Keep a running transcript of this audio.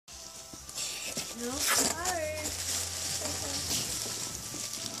No card.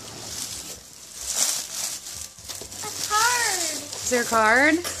 A card. Is there a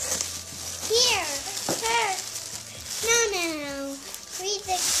card? Here. Here. No. Read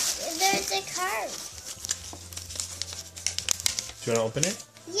there's a card. Do you want to open it?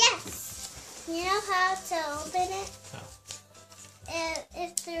 Yes. You know how to open it? How?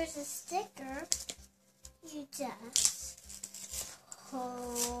 If there's a sticker, you just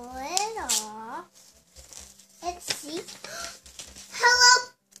pull it off and see. Hello.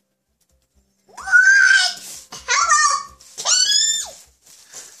 What? Hello Kitty.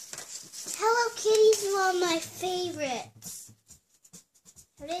 Hello Kitty's one of my favorites.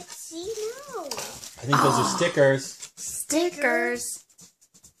 How did she know? I think those are stickers. Stickers.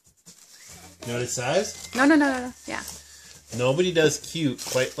 You know what it says? No. Yeah. Nobody does cute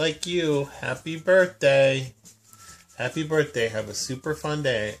quite like you. Happy birthday. Happy birthday. Have a super fun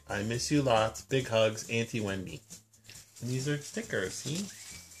day. I miss you lots. Big hugs, Auntie Wendy. And these are stickers, see?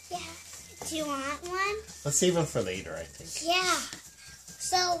 Yeah. Do you want one? Let's save them for later, I think. Yeah.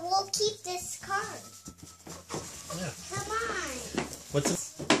 So we'll keep this card. Yeah. Come on. What's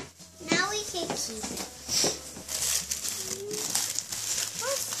this? Now we can keep it.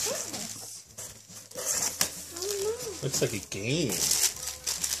 What's this? I don't know. Looks like a game.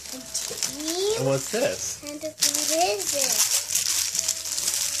 A game? And what's this? And what is it?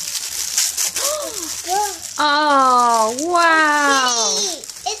 Oh, Oh, wow. kitty!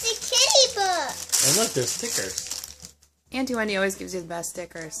 It's a kitty book. And look, there's stickers. Auntie Wendy always gives you the best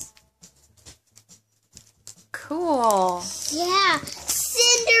stickers. Cool. Yeah,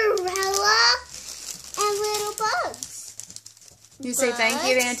 Cinderella and little bugs. You say thank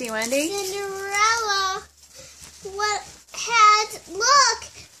you to Auntie Wendy? Cinderella, look,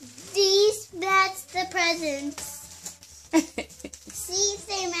 that's the presents. See,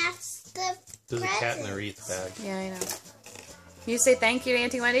 they match the There's presents. a cat in the wreath bag. Yeah, I know. You say thank you to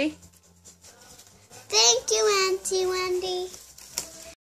Auntie Wendy? Thank you, Auntie Wendy.